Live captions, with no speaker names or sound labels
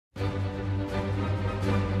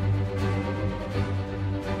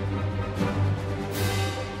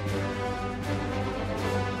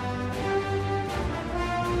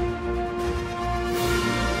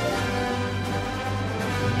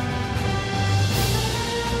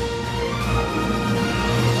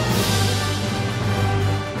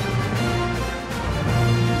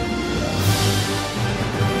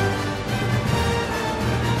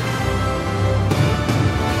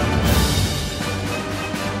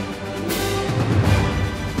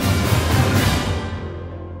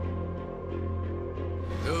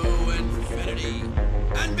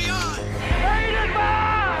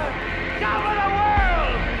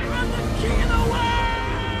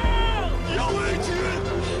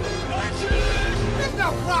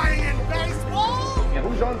playing baseball! Yeah,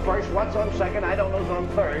 who's on first, what's on second, I don't know who's on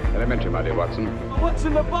third. Elementary, my dear Watson. What's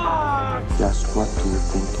in the box? Just what do you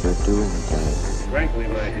think you're doing, Dave? Frankly,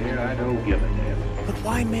 my dear, I don't give a damn. But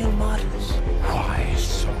why male models? Why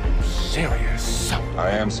so serious?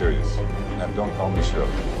 I am serious. And don't call me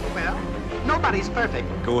Shirley. Well, nobody's perfect.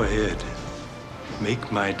 Go ahead.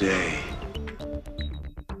 Make my day.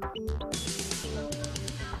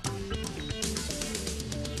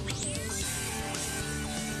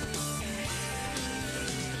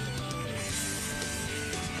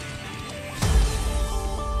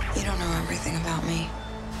 You don't know everything about me.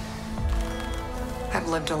 I've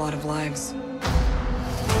lived a lot of lives.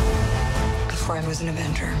 Before I was an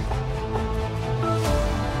Avenger.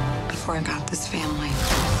 Before I got this family.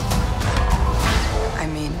 I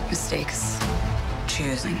made mistakes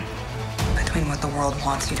choosing between what the world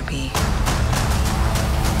wants you to be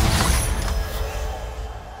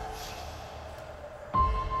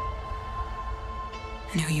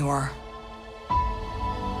and who you are.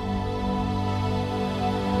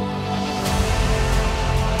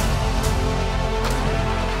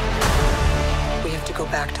 We have to go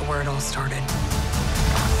back to where it all started.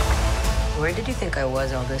 Where did you think I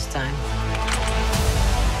was all this time?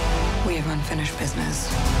 We have unfinished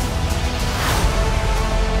business.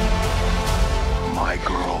 My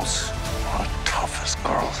girls are the toughest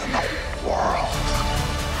girls in the world.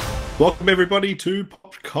 Welcome, everybody, to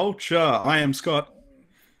Pop Culture. I am Scott.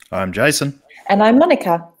 I'm Jason. And I'm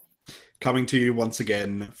Monica. Coming to you once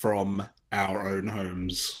again from our own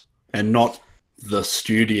homes and not the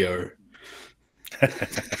studio.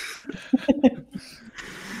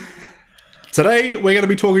 Today, we're going to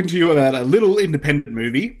be talking to you about a little independent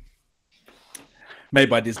movie made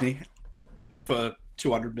by Disney for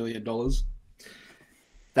 $200 million.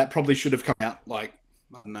 That probably should have come out, like,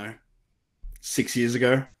 I don't know, 6 years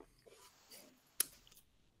ago.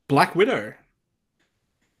 Black Widow.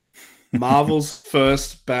 Marvel's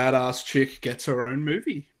first badass chick gets her own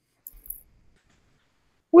movie.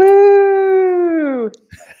 Woo!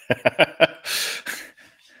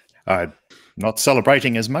 I'm not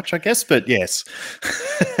celebrating as much, I guess, but yes.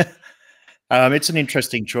 It's an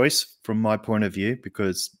interesting choice from my point of view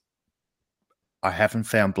because I haven't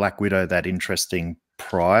found Black Widow that interesting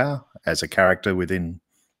prior as a character within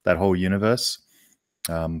that whole universe.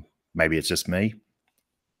 Maybe it's just me.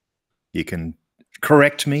 You can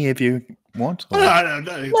correct me if you want. Or... I don't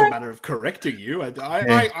know. It's a matter of correcting you.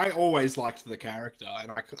 I always liked the character,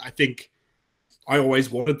 and I think I always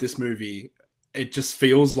wanted this movie. It just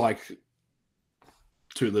feels like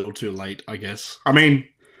too little, too late, I guess. I mean,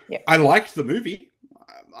 yeah. I liked the movie.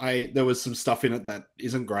 There was some stuff in it that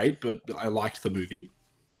isn't great, but I liked the movie.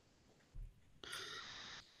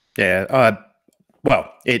 Yeah,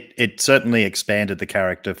 well, it certainly expanded the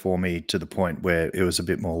character for me to the point where it was a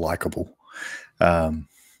bit more likable and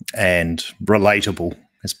relatable,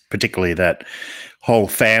 particularly that whole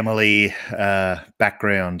family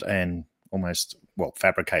background and almost, well,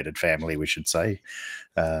 fabricated family, we should say,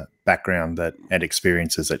 background and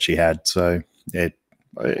experiences that she had. So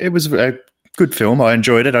it was a good film. I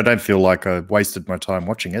enjoyed it. I don't feel like I wasted my time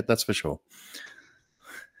watching it, that's for sure.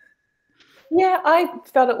 Yeah, I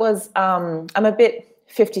felt it was, I'm a bit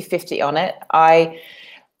 50-50 on it. I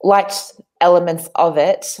liked elements of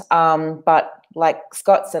it, but like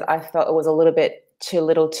Scott said, I felt it was a little bit too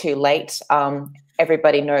little, too late.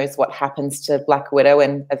 Everybody knows what happens to Black Widow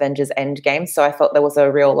in Avengers Endgame, so I felt there was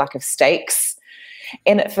a real lack of stakes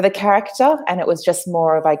in it for the character, and it was just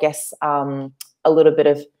more of, I guess, a little bit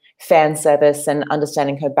of fan service and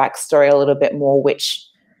understanding her backstory a little bit more, which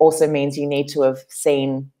also means you need to have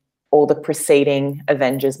seen all the preceding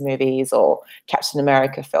Avengers movies or Captain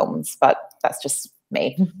America films, but that's just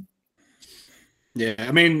me. Yeah,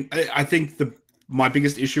 I mean, I think my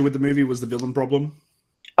biggest issue with the movie was the villain problem.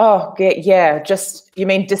 Oh, yeah, just, you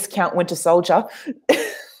mean discount Winter Soldier?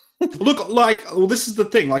 Look, this is the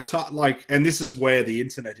thing, and this is where the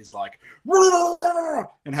internet is like,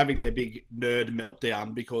 and having a big nerd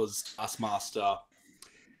meltdown because Taskmaster,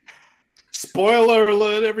 spoiler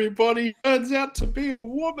alert, everybody, turns out to be a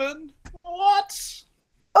woman. What?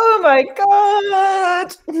 Oh my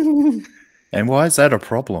god! And why is that a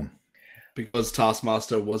problem? Because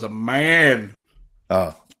Taskmaster was a man.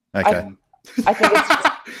 Oh, okay. I think it's just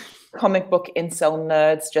comic book incel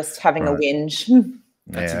nerds just having a whinge.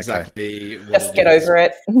 That's exactly what just get over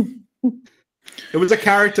it. It was a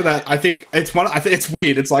character that I think it's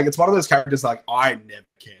weird. It's one of those characters like I never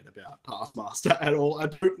cared about Taskmaster at all. I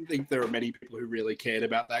don't think there are many people who really cared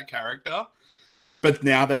about that character. But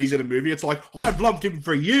now that he's in a movie, it's like, I've loved him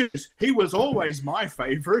for years. He was always my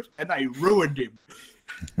favorite, and they ruined him.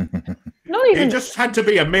 Not even. He just had to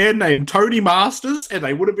be a man named Tony Masters, and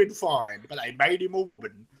they would have been fine. But they made him a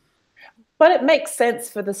woman. But it makes sense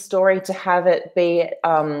for the story to have it be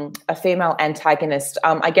a female antagonist.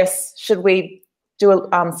 I guess, should we do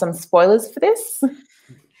some spoilers for this?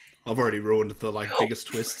 I've already ruined the biggest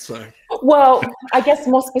twist. So, well, I guess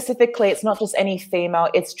more specifically, it's not just any female;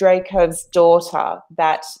 it's Dracov's daughter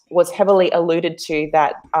that was heavily alluded to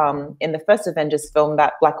that in the first Avengers film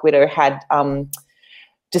that Black Widow had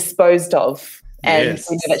disposed of, and yes.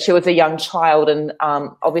 we know that she was a young child, and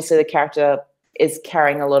obviously the character is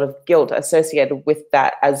carrying a lot of guilt associated with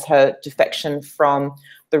that as her defection from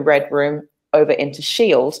the Red Room over into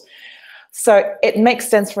S.H.I.E.L.D. So it makes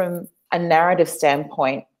sense from a narrative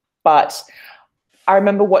standpoint, but I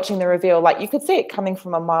remember watching the reveal, you could see it coming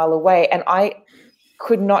from a mile away, and I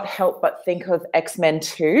could not help but think of X-Men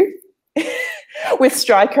 2 with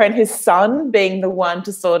Stryker and his son being the one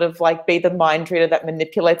to sort of be the mind reader that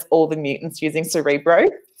manipulates all the mutants using Cerebro.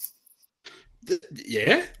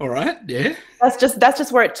 Yeah, all right, yeah. That's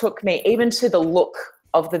just where it took me, even to the look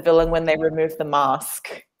of the villain when they removed the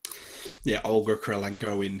mask. Yeah, Olga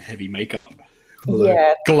Kurylenko in heavy makeup.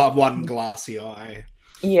 Yeah. One glassy eye.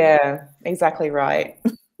 Yeah, exactly right.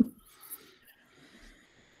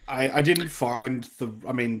 I didn't find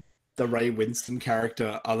the Ray Winston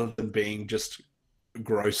character, other than being just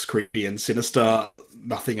gross, creepy, and sinister,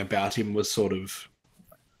 nothing about him was sort of,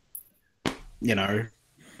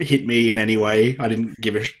 hit me in any way. I didn't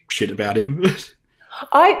give a shit about him.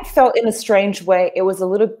 I felt in a strange way it was a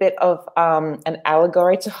little bit of an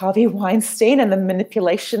allegory to Harvey Weinstein and the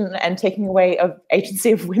manipulation and taking away of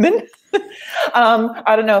agency of women.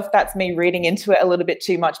 I don't know if that's me reading into it a little bit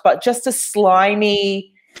too much, but just a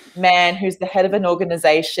slimy man who's the head of an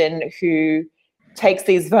organization who takes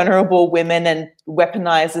these vulnerable women and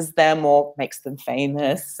weaponizes them or makes them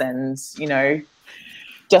famous and,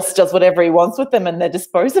 just does whatever he wants with them, and they're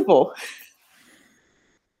disposable.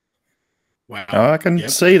 Wow. Oh, I can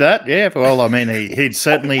see that. Yeah. Well, he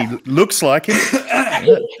certainly looks like him.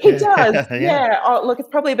 He does. Yeah. Oh, look, it's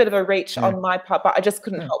probably a bit of a reach on my part, but I just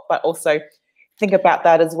couldn't help but also think about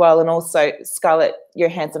that as well. And also Scarlett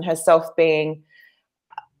Johansson herself being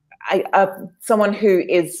someone who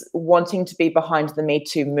is wanting to be behind the Me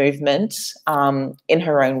Too movement in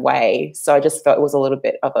her own way. So I just felt it was a little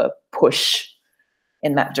bit of a push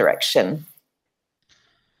in that direction.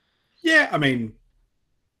 Yeah,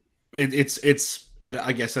 it's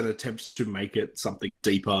I guess an attempt to make it something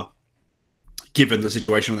deeper, given the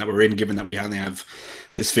situation that we're in, given that we only have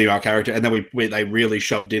this female character, and then they really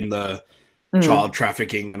shoved in the child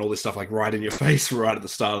trafficking and all this stuff right in your face right at the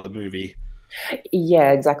start of the movie.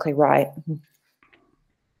 Yeah, exactly right.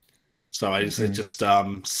 So it's just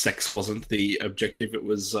sex wasn't the objective; it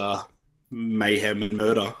was mayhem and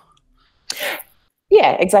murder.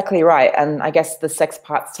 Yeah, exactly right. And I guess the sex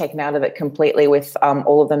part's taken out of it completely with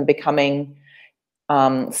all of them becoming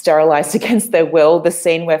sterilized against their will. The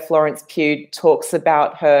scene where Florence Pugh talks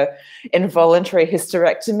about her involuntary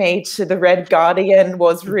hysterectomy to the Red Guardian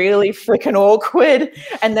was really freaking awkward.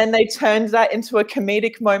 And then they turned that into a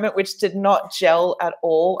comedic moment, which did not gel at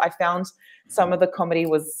all. I found some of the comedy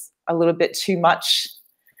was a little bit too much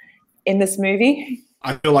in this movie.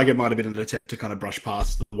 I feel like it might have been an attempt to kind of brush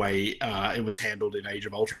past the way it was handled in Age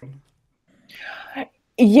of Ultron.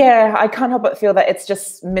 Yeah, I can't help but feel that it's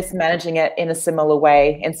just mismanaging it in a similar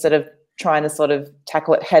way instead of trying to sort of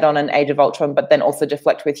tackle it head on in Age of Ultron, but then also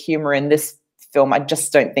deflect with humor in this film. I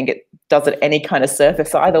just don't think it does it any kind of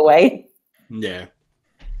service either way. Yeah.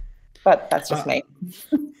 But that's just me.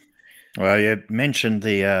 Well, you mentioned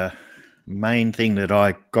the main thing that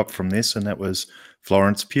I got from this, and that was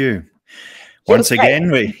Florence Pugh. Once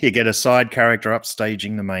again, you get a side character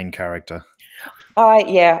upstaging the main character.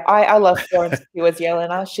 I love Florence Pugh as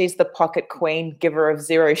Yelena. She's the pocket queen, giver of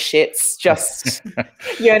zero shits, just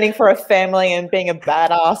yearning for a family and being a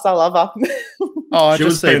badass. I love her. Oh, she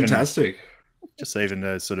was fantastic. Just even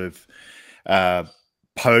the sort of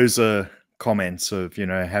poser comments of,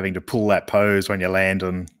 having to pull that pose when you land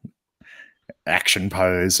on action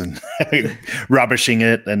pose and rubbishing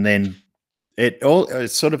it, and then it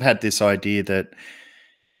sort of had this idea that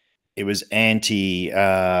it was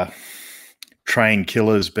trained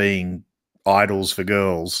killers being idols for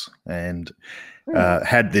girls, and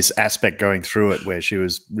had this aspect going through it where she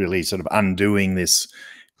was really sort of undoing this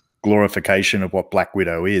glorification of what Black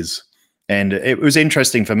Widow is. And it was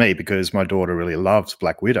interesting for me because my daughter really loves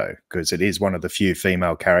Black Widow, because it is one of the few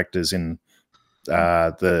female characters in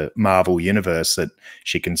the Marvel universe that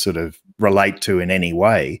she can sort of relate to in any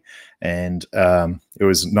way. And it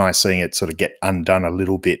was nice seeing it sort of get undone a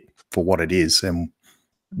little bit for what it is and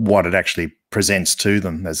what it actually presents to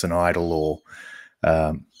them as an idol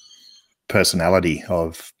or personality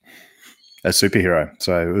of a superhero.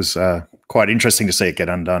 So it was quite interesting to see it get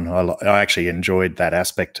undone. I actually enjoyed that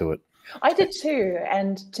aspect to it. I did too.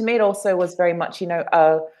 And to me, it also was very much,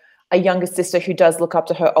 a younger sister who does look up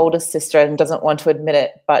to her older sister and doesn't want to admit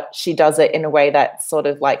it, but she does it in a way that's sort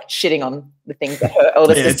of like shitting on the things that her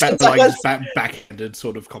older sister does. Backhanded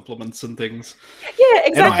sort of compliments and things. Yeah,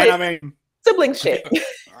 exactly. And I mean, sibling shit.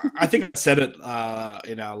 I think I said it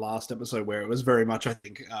in our last episode where it was very much, I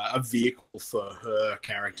think, a vehicle for her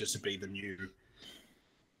character to be the new,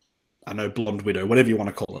 I know, blonde widow, whatever you want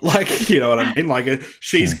to call it. Like, you know what I mean? Like,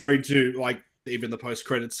 she's going to, like, even the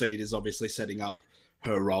post-credit scene is obviously setting up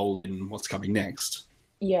her role in what's coming next.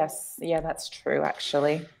 Yes, yeah, that's true,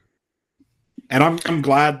 actually. And I'm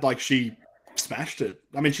glad, like, she smashed it.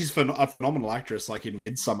 I mean, she's a phenomenal actress. Like, in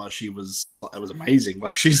Midsummer, it was amazing.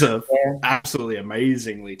 Like, she's a absolutely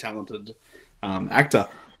amazingly talented actor.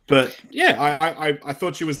 But yeah, I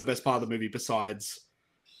thought she was the best part of the movie besides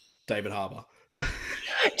David Harbour.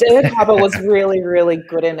 David Harbour was really, really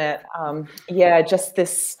good in it. Yeah, just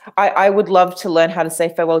this. I would love to learn how to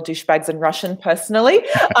say farewell douchebags in Russian personally.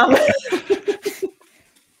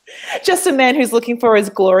 Just a man who's looking for his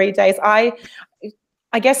glory days.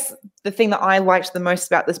 I guess the thing that I liked the most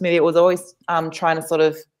about this movie, it was always trying to sort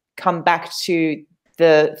of come back to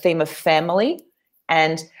the theme of family.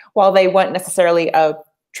 And while they weren't necessarily a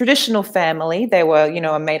traditional family, they were,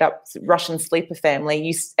 a made-up Russian sleeper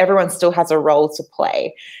family, everyone still has a role to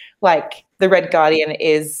play. Like, the Red Guardian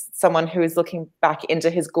is someone who is looking back into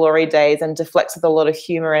his glory days and deflects with a lot of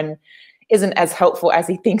humor and isn't as helpful as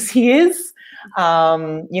he thinks he is.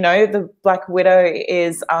 The Black Widow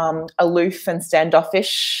is aloof and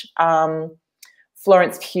standoffish.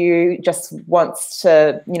 Florence Pugh just wants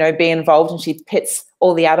to, be involved, and she pits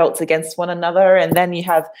all the adults against one another. And then you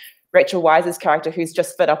have Rachel Weisz's character who's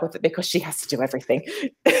just fed up with it because she has to do everything.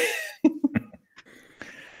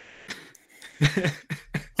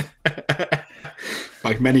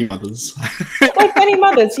 Like many mothers. Like many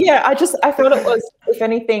mothers, yeah. I thought it was, if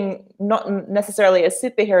anything, not necessarily a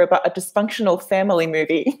superhero, but a dysfunctional family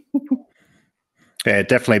movie. Yeah, it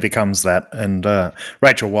definitely becomes that. And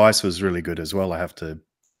Rachel Weisz was really good as well, I have to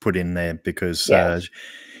put in there, because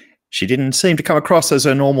she didn't seem to come across as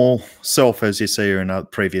her normal self as you see her in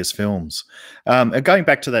previous films. Going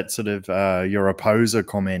back to that sort of your opposer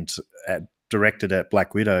comment directed at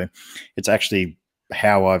Black Widow, it's actually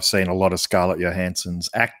how I've seen a lot of Scarlett Johansson's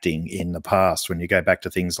acting in the past, when you go back to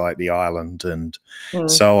things like The Island and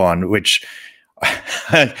so on, which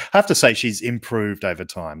I have to say she's improved over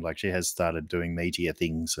time. Like, she has started doing meatier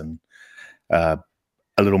things and a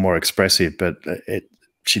little more expressive, but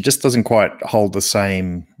she just doesn't quite hold the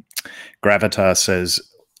same gravitas as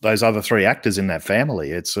those other three actors in that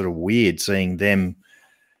family. It's sort of weird seeing them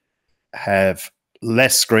have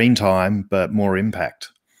less screen time but more impact.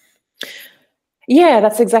 Yeah,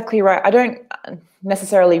 that's exactly right. I don't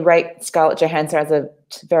necessarily rate Scarlett Johansson as a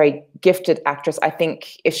very gifted actress. I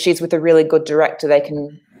think if she's with a really good director, they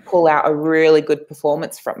can pull out a really good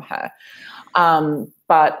performance from her.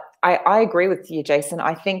 But I agree with you, Jason.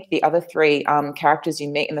 I think the other three characters you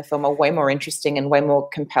meet in the film are way more interesting and way more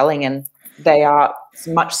compelling, and they are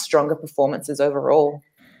much stronger performances overall.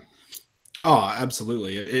 Oh,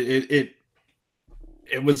 absolutely.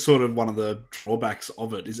 It was sort of one of the drawbacks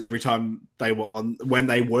of it, is every time when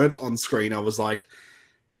they weren't on screen, I was like,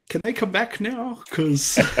 can they come back now?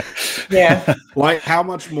 Because like, how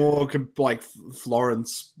much more could, like,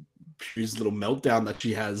 Florence Pugh's little meltdown that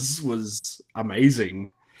she has was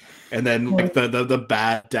amazing. And then like the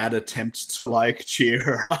bad dad attempt to like cheer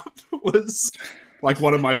her up was like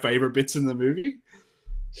one of my favorite bits in the movie.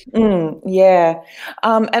 Yeah.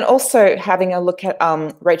 And also having a look at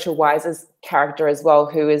Rachel Weisz's character as well,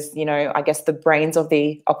 who is, I guess the brains of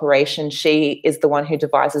the operation. She is the one who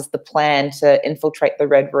devises the plan to infiltrate the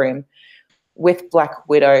Red Room with Black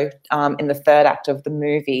Widow in the third act of the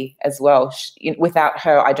movie as well. Without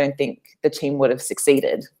her, I don't think the team would have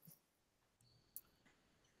succeeded.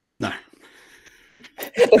 No.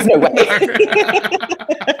 There's no way.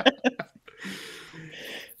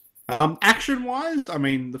 Action-wise, I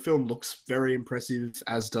mean, the film looks very impressive,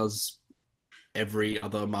 as does every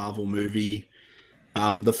other Marvel movie.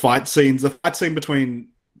 The fight scene between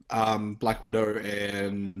Black Widow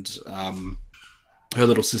and her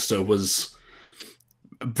little sister was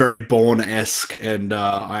very Bourne-esque, and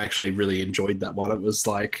I actually really enjoyed that one. It was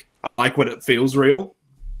like, I like when it feels real.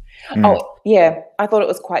 Oh, yeah. I thought it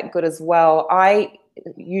was quite good as well. I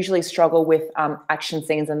usually struggle with action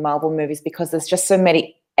scenes in Marvel movies because there's just so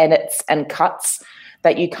many edits and cuts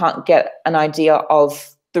that you can't get an idea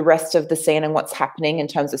of the rest of the scene and what's happening in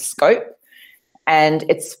terms of scope. And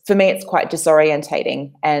for me, it's quite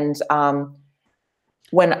disorientating. And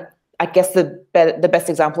when I guess the best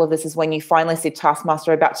example of this is when you finally see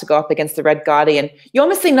Taskmaster about to go up against the Red Guardian. You're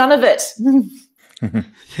missing none of it.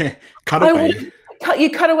 Yeah, cut away. You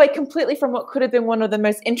cut away completely from what could have been one of the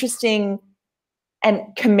most interesting and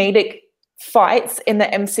comedic fights in the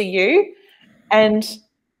MCU, and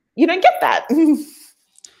you don't get that.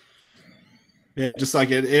 Yeah, just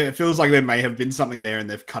like it feels like there may have been something there and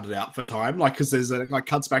they've cut it out for time. Like, because there's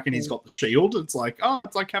cuts back and he's got the shield. It's like, oh,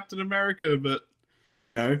 it's like Captain America, but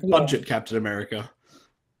budget Captain America.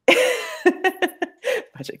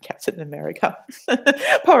 Budget Captain America.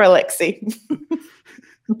 Poor Alexi.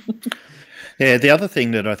 Yeah, the other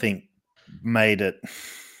thing that I think made it,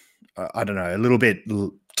 I don't know, a little bit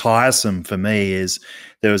tiresome for me is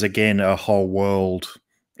there was, again, a whole world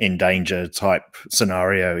in danger type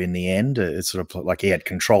scenario in the end. It's sort of like he had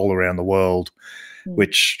control around the world,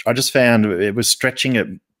 which I just found it was stretching it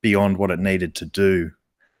beyond what it needed to do.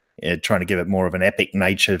 Trying to give it more of an epic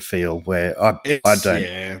nature feel, where I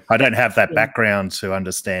don't have that background to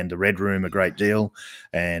understand the Red Room a great deal,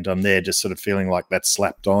 and I'm there just sort of feeling like that's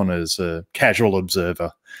slapped on as a casual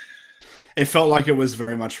observer. It felt like it was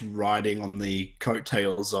very much riding on the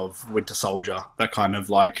coattails of Winter Soldier, that kind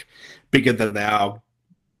of like bigger than our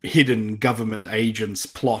hidden government agents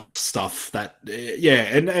plot stuff. That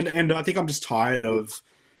and I think I'm just tired of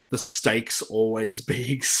the stakes always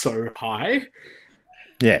being so high.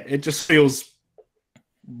 Yeah, it just feels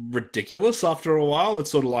ridiculous after a while.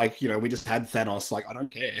 It's sort of like, we just had Thanos. Like, I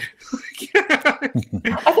don't care.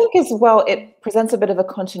 I think as well, it presents a bit of a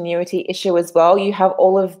continuity issue as well. You have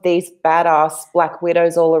all of these badass Black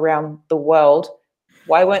Widows all around the world.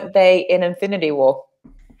 Why weren't they in Infinity War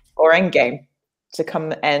or Endgame to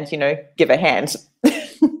come and, give a hand?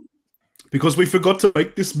 Because we forgot to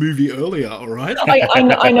make this movie earlier, all right?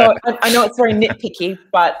 I know it's very nitpicky,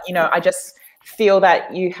 but, I just feel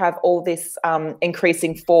that you have all this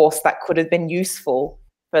increasing force that could have been useful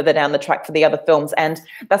further down the track for the other films. And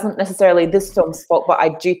that's not necessarily this film's fault, but I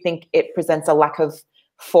do think it presents a lack of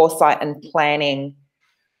foresight and planning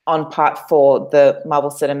on part for the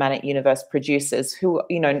Marvel Cinematic Universe producers who,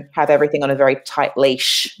 have everything on a very tight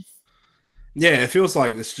leash. Yeah, it feels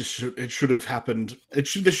like this should have happened. This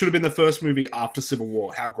should have been the first movie after Civil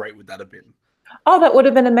War. How great would that have been? Oh, that would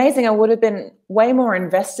have been amazing. I would have been way more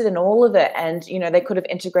invested in all of it. And, they could have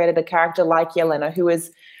integrated a character like Yelena, who is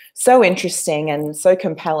so interesting and so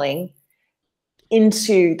compelling,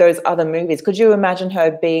 into those other movies. Could you imagine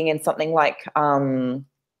her being in something like, I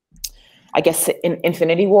guess, in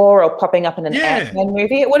Infinity War, or popping up in an Ant-Man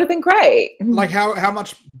movie? It would have been great. Like, how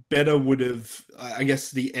much better would have, I guess,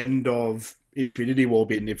 the end of Infinity War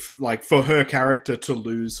been if, like, for her character to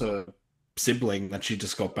lose her sibling that she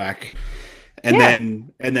just got back,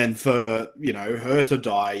 and then for her to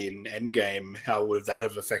die in Endgame, how would that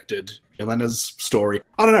have affected Yelena's story?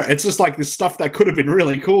 I don't know. It's just like this stuff that could have been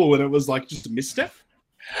really cool, and it was like just a misstep.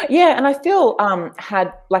 Yeah, and I feel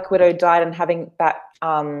had Black Widow died and having that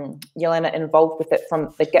Yelena involved with it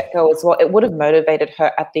from the get-go as well, it would have motivated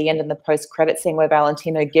her at the end in the post-credit scene where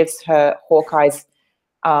Valentino gives her Hawkeye's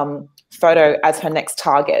photo as her next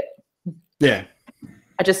target. Yeah.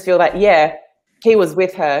 I just feel that, he was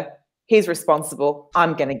with her. He's responsible.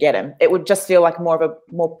 I'm going to get him. It would just feel like more of a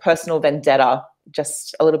more personal vendetta,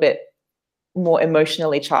 just a little bit more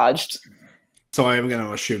emotionally charged. So I am going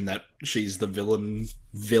to assume that she's the villain,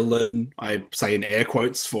 I say in air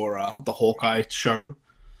quotes, for the Hawkeye show.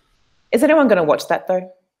 Is anyone going to watch that,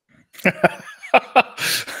 though?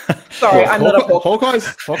 Sorry, I'm not a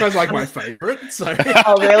Hawkeye's like my favorite. So.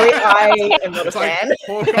 Oh, really? I am not a fan. Like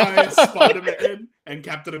Hawkeye, Spider-Man, and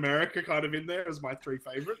Captain America kind of in there as my three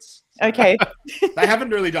favorites. So okay. They haven't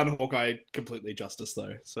really done Hawkeye completely justice,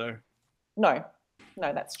 though. So No,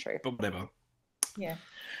 that's true. But whatever. Yeah.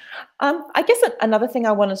 I guess another thing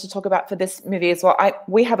I wanted to talk about for this movie as well,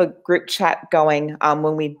 we have a group chat going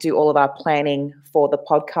when we do all of our planning for the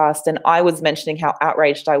podcast, and I was mentioning how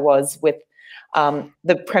outraged I was with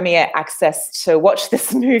the premiere access to watch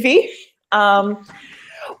this movie,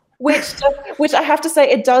 which I have to say,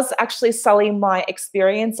 it does actually sully my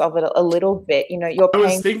experience of it a little bit. You're paying...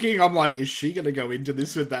 I was thinking, I'm like, is she going to go into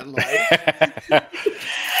this with that light?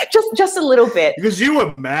 just a little bit. Because you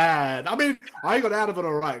were mad. I mean, I got out of it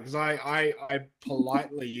all right because I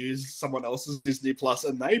politely used someone else's Disney Plus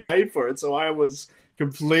and they paid for it, so I was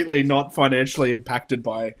completely not financially impacted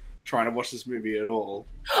by trying to watch this movie at all.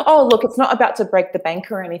 Oh, look, it's not about to break the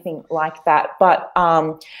bank or anything like that, but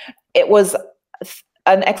it was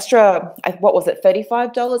an extra, what was it,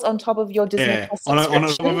 $35 on top of your Disney Plus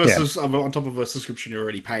subscription. On top of a subscription you're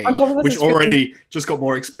already paying, On top of a which subscription. already just got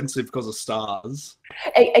more expensive because of Stars.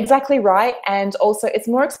 Exactly right. And also it's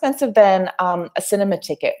more expensive than a cinema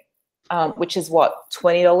ticket, which is what,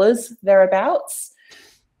 $20 thereabouts.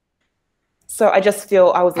 So I just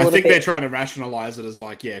feel I was a little bit... I think they're trying to rationalize it as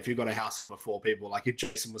like, yeah, if you've got a house for 4 people, like if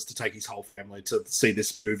Jason was to take his whole family to see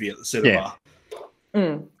this movie at the cinema,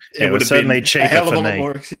 it would certainly cheaper for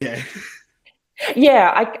me.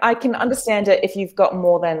 Yeah, I can understand it if you've got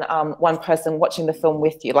more than one person watching the film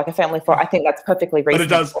with you, like a family for. I think that's perfectly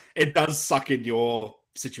reasonable. But it does suck in your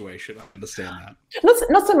situation. I understand that.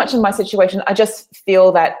 Not so much in my situation. I just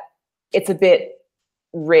feel that it's a bit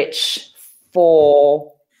rich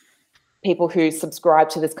for people who subscribe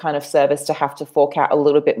to this kind of service to have to fork out a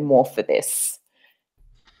little bit more for this.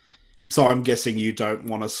 So I'm guessing you don't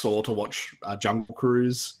want us all to watch Jungle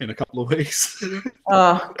Cruise in a couple of weeks.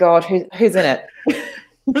 Oh God, who's in it?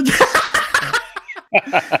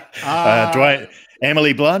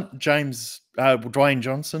 Emily Blunt, Dwayne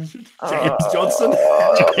Johnson. James Johnson.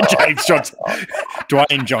 James Johnson.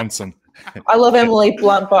 Dwayne Johnson. I love Emily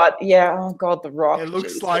Blunt, but yeah, oh God, The Rock. It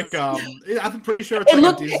looks like I'm pretty sure is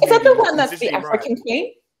that the one that's the African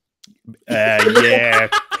Queen? Yeah.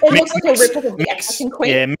 It looks like a rip-off of the African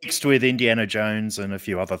Queen. Yeah, mixed with Indiana Jones and a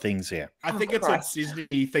few other things here. I think it's a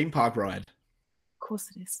Disney theme park ride. Of course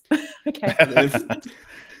it is. Okay.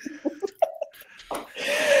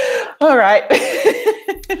 All right.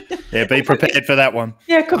 Yeah, be prepared for that one.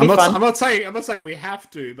 Yeah, it could be fun. I'm not saying we have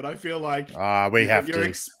to, but I feel like we have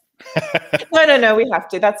to. No, we have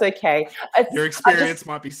to. That's okay. Your experience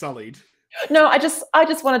might be sullied. No, I just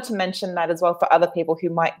wanted to mention that as well for other people who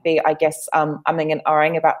might be, I guess, umming and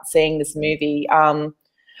ahhing about seeing this movie.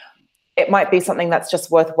 It might be something that's just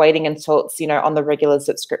worth waiting until it's, on the regular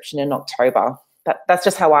subscription in October. That's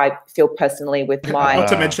just how I feel personally with my... Not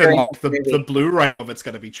to mention the Blu-ray of it's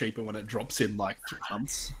going to be cheaper when it drops in like 3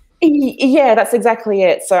 months. Yeah, that's exactly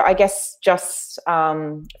it. So I guess just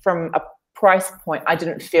from a price point, I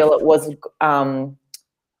didn't feel it was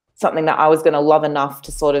something that I was going to love enough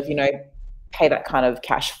to sort of, pay that kind of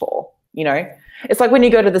cash for, It's like when you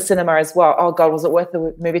go to the cinema as well. Oh God, was it worth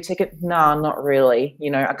the movie ticket? No, not really.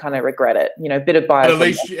 I kind of regret it. Bit of bias. But at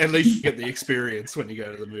least you get the experience when you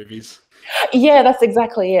go to the movies. Yeah, that's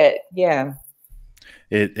exactly it. Yeah.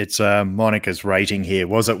 It's Monica's rating here.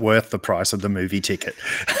 Was it worth the price of the movie ticket?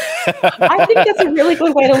 I think that's a really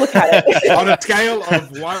good way to look at it. On a scale of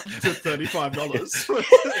 $1 to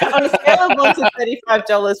 $35. On a scale of $1 to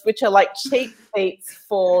 $35, which are like cheap seats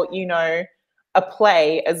for, a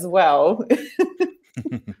play as well.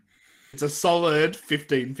 It's a solid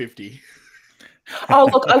 $15.50. Oh,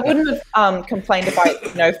 look, I wouldn't have complained about,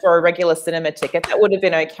 for a regular cinema ticket. That would have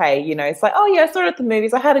been okay. It's like, oh, yeah, I saw it at the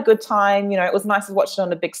movies. I had a good time. It was nice to watch it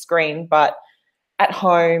on a big screen. But at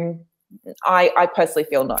home, I personally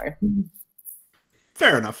feel no.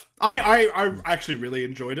 Fair enough. I actually really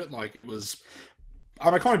enjoyed it. Like,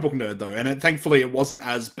 I'm a comic book nerd, though. And thankfully, it wasn't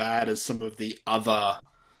as bad as some of the other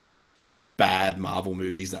bad Marvel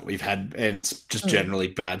movies that we've had, and just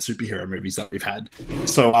generally bad superhero movies that we've had.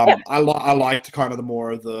 So I liked kind of the more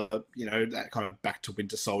of the that kind of Back to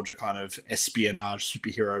Winter Soldier kind of espionage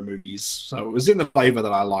superhero movies. So it was in the flavor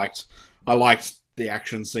that I liked. I liked the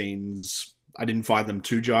action scenes. I didn't find them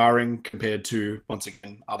too jarring compared to, once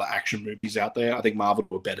again, other action movies out there. I think Marvel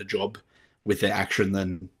do a better job with their action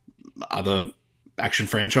than other action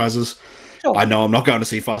franchises. Sure. I know I'm not going to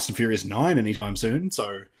see Fast and Furious 9 anytime soon,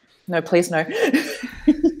 so... No, please, no.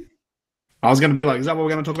 I was going to be like, is that what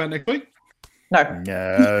we're going to talk about next week?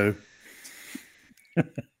 No.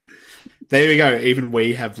 There we go. Even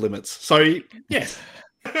we have limits. So, yes.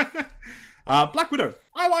 Black Widow.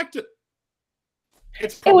 I liked it.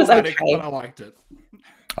 It was okay, but I liked it.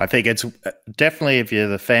 I think it's definitely, if you're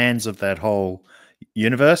the fans of that whole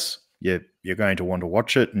universe, you're going to want to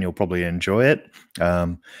watch it and you'll probably enjoy it.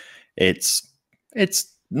 It's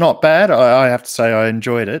not bad. I have to say I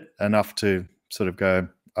enjoyed it enough to sort of go,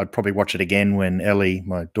 I'd probably watch it again when Ellie,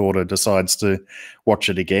 my daughter, decides to watch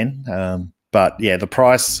it again. But yeah, the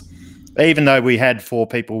price, even though we had 4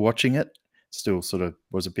 people watching it, still sort of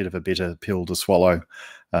was a bit of a bitter pill to swallow.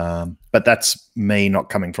 But that's me not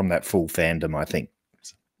coming from that full fandom, I think.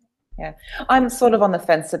 Yeah, I'm sort of on the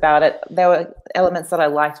fence about it. There were elements that I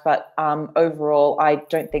liked, but overall, I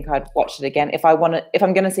don't think I'd watch it again. If I'm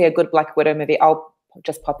going to see a good Black Widow movie, I'll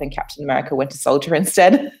just pop in Captain America: Winter Soldier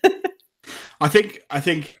instead. I think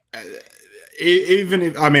even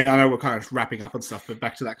if, I know we're kind of wrapping up and stuff, but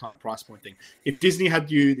back to that kind of price point thing. If Disney had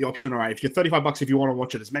you the option, all right, if you're $35, if you want to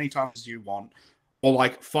watch it as many times as you want, or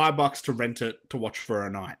like $5 to rent it to watch for a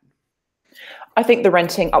night? I think the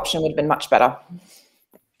renting option would have been much better.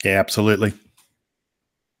 Yeah, absolutely.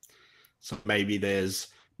 So maybe there's,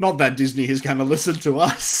 not that Disney is going to listen to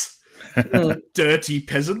us, dirty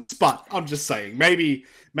peasants, but I'm just saying, maybe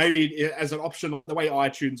as an option, the way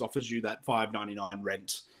iTunes offers you that $5.99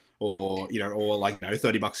 rent, or like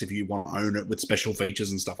 $30 if you want to own it with special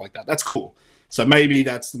features and stuff like that. That's cool. So maybe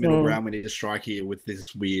that's the middle ground we need to strike here with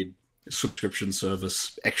this weird subscription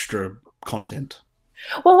service extra content.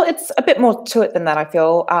 Well, it's a bit more to it than that, I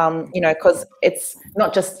feel, because it's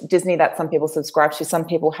not just Disney that some people subscribe to. Some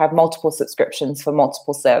people have multiple subscriptions for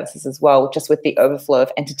multiple services as well, just with the overflow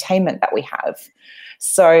of entertainment that we have.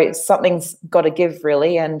 So something's got to give,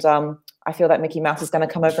 really. And I feel that Mickey Mouse is going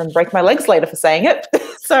to come over and break my legs later for saying it.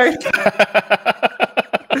 So...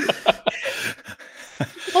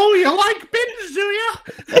 Oh, you like bins, do you?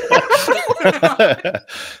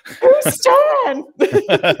 Who's Stan?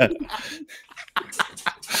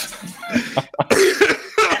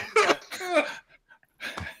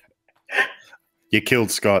 You killed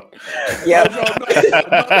Scott. Yeah.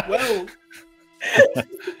 Not well.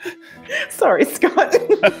 Sorry, Scott.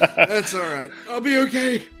 That's all right. I'll be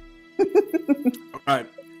okay. All right.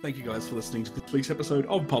 Thank you guys for listening to this week's episode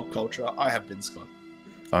of Pop Culture. I have been Scott.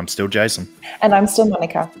 I'm still Jason. And I'm still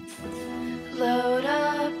Monica. Load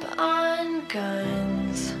up on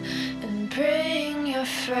guns and bring your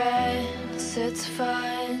friends. It's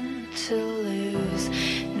fun to lose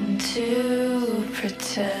and to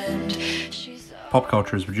pretend. Pop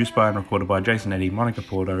Culture is produced by and recorded by Jason Eddy, Monica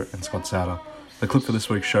Porto, and Scott Souter. The clip for this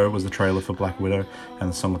week's show was the trailer for Black Widow, and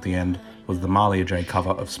the song at the end was the Malia J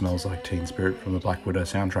cover of Smells Like Teen Spirit from the Black Widow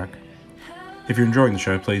soundtrack. If you're enjoying the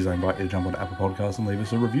show, please I invite you to jump on Apple Podcasts and leave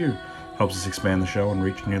us a review. It helps us expand the show and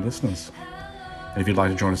reach new listeners. And if you'd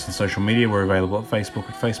like to join us on social media, we're available at Facebook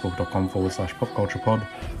at facebook.com/popculturepod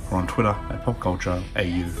or on Twitter at popcultureau.